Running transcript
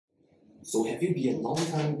So have you been a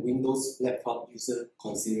long-time Windows laptop user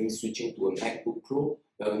considering switching to a MacBook Pro?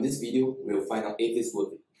 Well, in this video, we'll find out if it's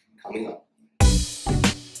worth it. Coming up.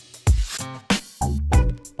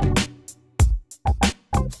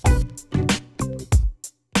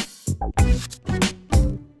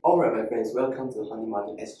 Alright my friends, welcome to Honey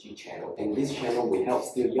Money SG channel. In this channel, we help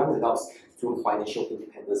still young adults through financial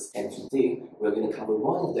independence, and today we're going to cover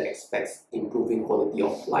one of the aspects improving quality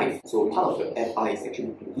of life. So part of your FI is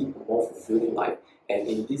actually to lead a more fulfilling life, and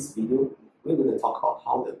in this video we're going to talk about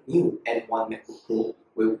how the new M1 MacBook Pro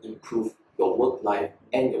will improve your work life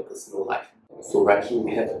and your personal life. So right here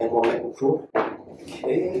we have the M1 MacBook Pro.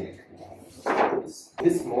 Okay.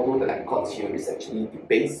 This model that I got here is actually the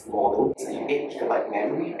base model. It's the 8GB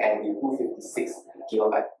memory and the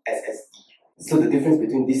 256GB SSD. So the difference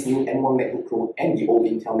between this new M1 MacBook Pro and the old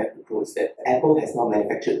Intel MacBook Pro is that Apple has now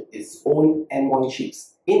manufactured its own M1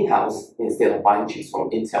 chips in-house instead of buying chips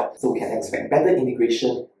from Intel. So we can expect better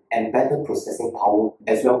integration and better processing power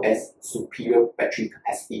as well as superior battery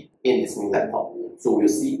capacity in this new laptop. So we'll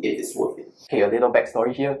see if it's worth it. Okay, a little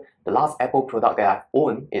backstory here. The last Apple product that I've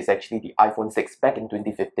owned is actually the iPhone 6 back in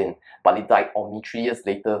 2015, but it died on me 3 years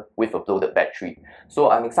later with a bloated battery.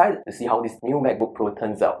 So I'm excited to see how this new MacBook Pro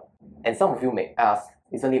turns out. And some of you may ask,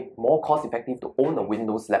 isn't it more cost effective to own a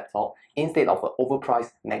Windows laptop instead of an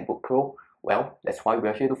overpriced MacBook Pro? Well, that's why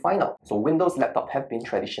we're here to find out. So Windows laptops have been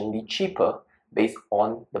traditionally cheaper based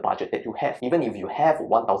on the budget that you have. Even if you have a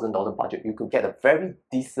 $1,000 budget, you could get a very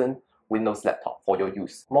decent Windows laptop for your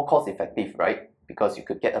use. More cost effective, right? Because you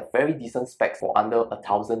could get a very decent spec for under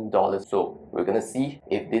 $1,000. So we're gonna see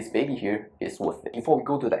if this baby here is worth it. Before we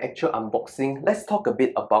go to the actual unboxing, let's talk a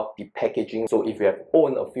bit about the packaging. So if you have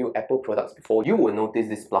owned a few Apple products before, you will notice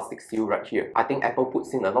this plastic seal right here. I think Apple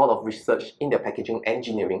puts in a lot of research in their packaging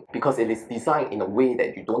engineering because it is designed in a way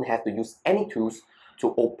that you don't have to use any tools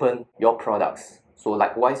to open your products. So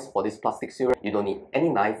likewise for this plastic seal, you don't need any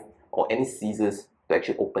knife or any scissors to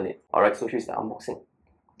actually open it. Alright, so here's the unboxing.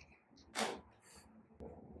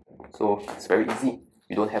 So it's very easy.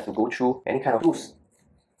 You don't have to go through any kind of tools.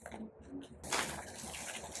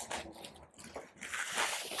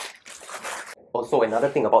 Also, another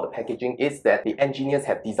thing about the packaging is that the engineers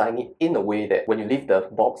have designed it in a way that when you leave the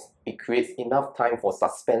box, it creates enough time for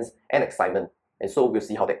suspense and excitement. And so we'll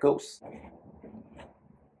see how that goes.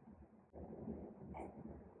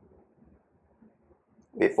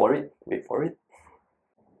 Wait for it, wait for it.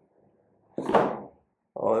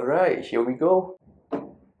 Alright, here we go.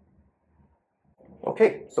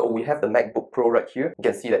 Okay, so we have the MacBook Pro right here. You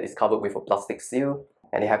can see that it's covered with a plastic seal,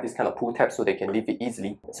 and they have this kind of pull tab so they can lift it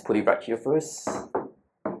easily. Let's put it right here first.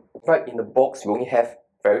 Right in the box, we only have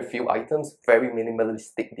very few items, very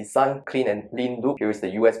minimalistic design, clean and lean look. Here is the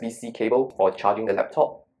USB-C cable for charging the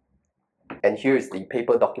laptop. And here is the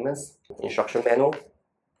paper documents, instruction manual,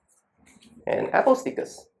 and Apple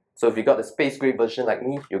stickers. So if you got the space gray version like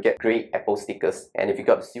me, you get gray Apple stickers. And if you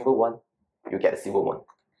got the silver one, you get the silver one.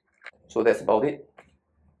 So that's about it.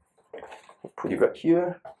 Put it right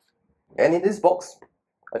here. And in this box,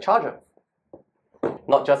 a charger.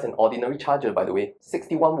 Not just an ordinary charger, by the way.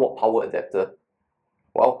 61-watt power adapter.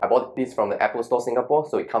 Well, I bought this from the Apple Store Singapore,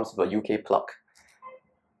 so it comes with a UK plug.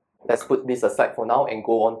 Let's put this aside for now and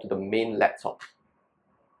go on to the main laptop.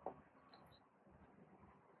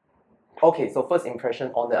 Okay, so first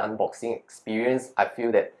impression on the unboxing experience, I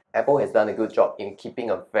feel that Apple has done a good job in keeping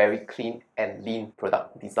a very clean and lean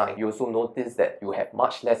product design. You also notice that you have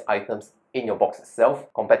much less items in your box itself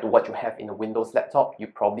compared to what you have in a Windows laptop. You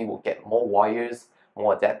probably will get more wires,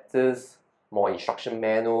 more adapters, more instruction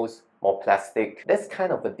manuals, more plastic. That's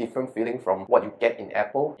kind of a different feeling from what you get in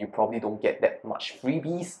Apple. You probably don't get that much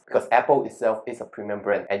freebies because Apple itself is a premium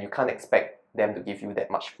brand and you can't expect them to give you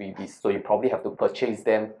that much freebies. So you probably have to purchase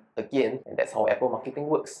them again, and that's how Apple marketing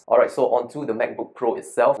works. Alright, so on to the MacBook Pro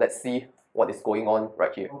itself. Let's see what is going on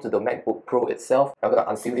right here. To the MacBook Pro itself, I'm gonna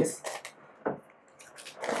unseal this.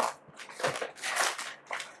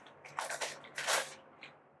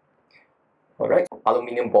 Alright,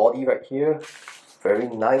 aluminium body right here. Very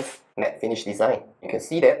nice matte finish design. You can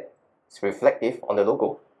see that it's reflective on the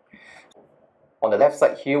logo. On the left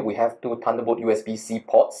side here, we have two Thunderbolt USB-C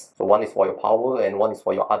ports. So one is for your power and one is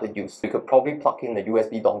for your other use. You could probably plug in the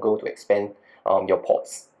USB dongle to expand your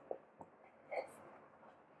ports.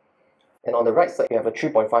 And on the right side, you have a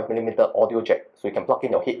 3.5mm audio jack. So you can plug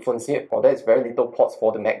in your headphones here. Now there's very little ports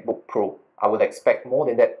for the MacBook Pro. I would expect more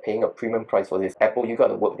than that paying a premium price for this. Apple, you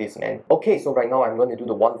gotta work this, man. Okay, so right now I'm going to do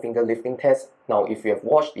the one finger lifting test. Now if you have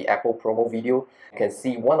watched the Apple promo video, you can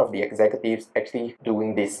see one of the executives actually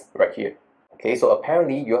doing this right here. Okay, so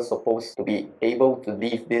apparently you're supposed to be able to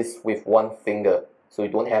leave this with one finger. so you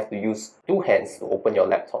don't have to use two hands to open your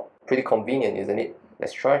laptop. Pretty convenient, isn't it?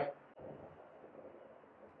 Let's try.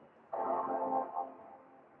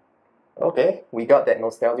 Okay, we got that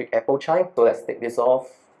nostalgic Apple chime, so let's take this off.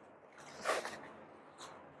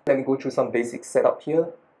 Let me go through some basic setup here.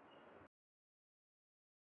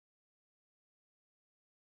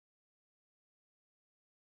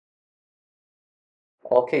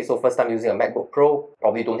 Okay, so first time using a MacBook Pro,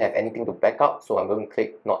 probably don't have anything to back up, so I'm going to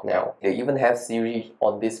click Not Now. They even have Siri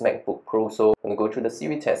on this MacBook Pro, so I'm going to go through the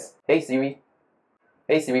Siri test. Hey Siri.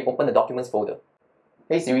 Hey Siri, open the Documents folder.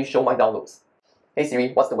 Hey Siri, show my downloads. Hey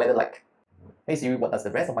Siri, what's the weather like? Hey Siri, what does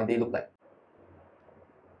the rest of my day look like?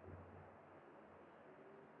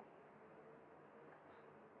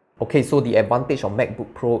 Okay, so the advantage of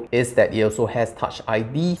MacBook Pro is that it also has Touch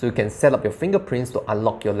ID, so you can set up your fingerprints to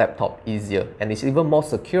unlock your laptop easier, and it's even more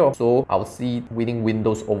secure, so I'll see winning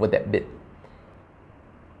Windows over that bit.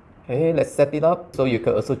 Okay, let's set it up. So you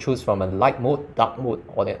can also choose from a light mode, dark mode,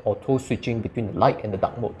 or an auto switching between the light and the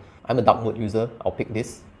dark mode. I'm a dark mode user, I'll pick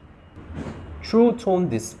this. True tone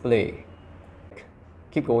display.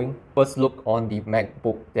 Keep going. First look on the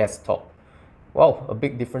MacBook desktop. Wow, a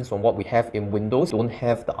big difference from what we have in Windows. Don't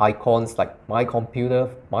have the icons like My Computer,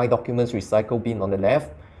 My Documents, Recycle Bin on the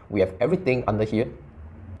left. We have everything under here.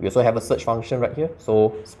 We also have a search function right here.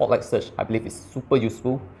 So Spotlight Search, I believe, is super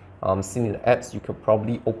useful. Seen in the apps, you can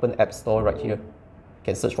probably open App Store right here. You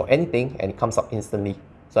can search for anything and it comes up instantly.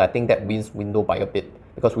 So I think that wins Windows by a bit,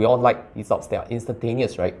 because we all like results that are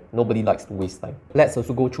instantaneous, right? Nobody likes to waste time. Let's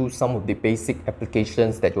also go through some of the basic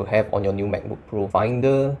applications that you'll have on your new MacBook Pro.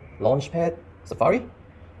 Finder, Launchpad, Safari,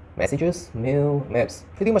 Messages, Mail, Maps,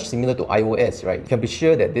 pretty much similar to iOS, right? You can be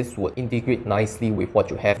sure that this would integrate nicely with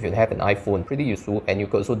what you have. If you have an iPhone, pretty useful, and you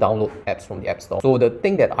can also download apps from the App Store. So the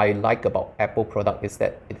thing that I like about Apple product is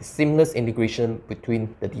that it is seamless integration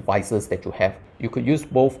between the devices that you have. You could use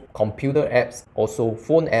both computer apps, also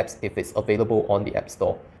phone apps if it's available on the App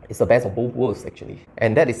Store. It's the best of both worlds actually.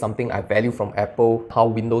 And that is something I value from Apple, how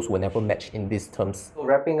Windows will never match in these terms. So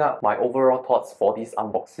wrapping up my overall thoughts for this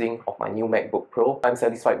unboxing of my new MacBook Pro, I'm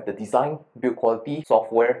satisfied with the design, build quality,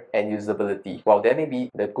 software, and usability. While there may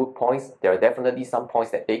be the good points, there are definitely some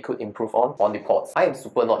points that they could improve on the ports. I am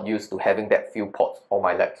super not used to having that few ports on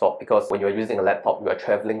my laptop, because when you're using a laptop, you are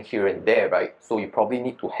traveling here and there, right? So you probably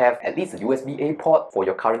need to have at least a USB-A port for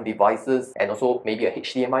your current devices, and also maybe a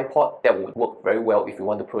HDMI port. That would work very well if you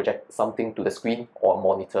want to project something to the screen or a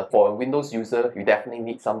monitor. For a Windows user, you definitely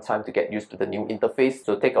need some time to get used to the new interface.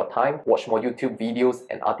 So take your time, watch more YouTube videos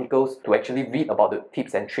and articles to actually read about the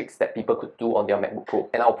tips and tricks that people could do on their MacBook Pro.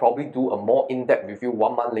 And I'll probably do a more in-depth review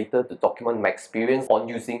 1 month later to document my experience on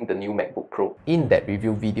using the new MacBook Pro. In that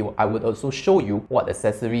review video, I would also show you what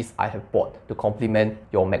accessories I have bought to complement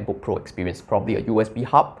your MacBook Pro experience. Probably a USB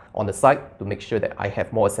hub on the side to make sure that I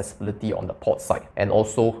have more accessibility on the port side, and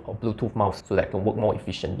also a Bluetooth mouse so that I can work more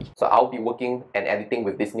efficiently. So I'll be working and editing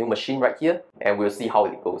with this new machine right here, and we'll see how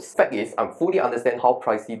it goes. Fact is, I fully understand how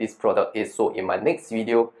pricey this product is, so in my next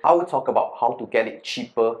video, I will talk about how to get it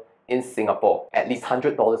cheaper in Singapore, at least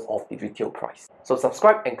 $100 off the retail price. So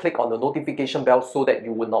subscribe and click on the notification bell so that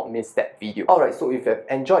you will not miss that video. Alright, so if you have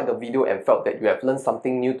enjoyed the video and felt that you have learned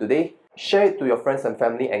something new today, share it to your friends and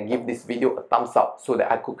family and give this video a thumbs up so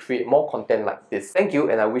that I could create more content like this. Thank you,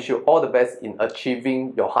 and I wish you all the best in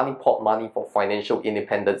achieving your honeypot money for financial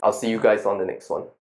independence. I'll see you guys on the next one.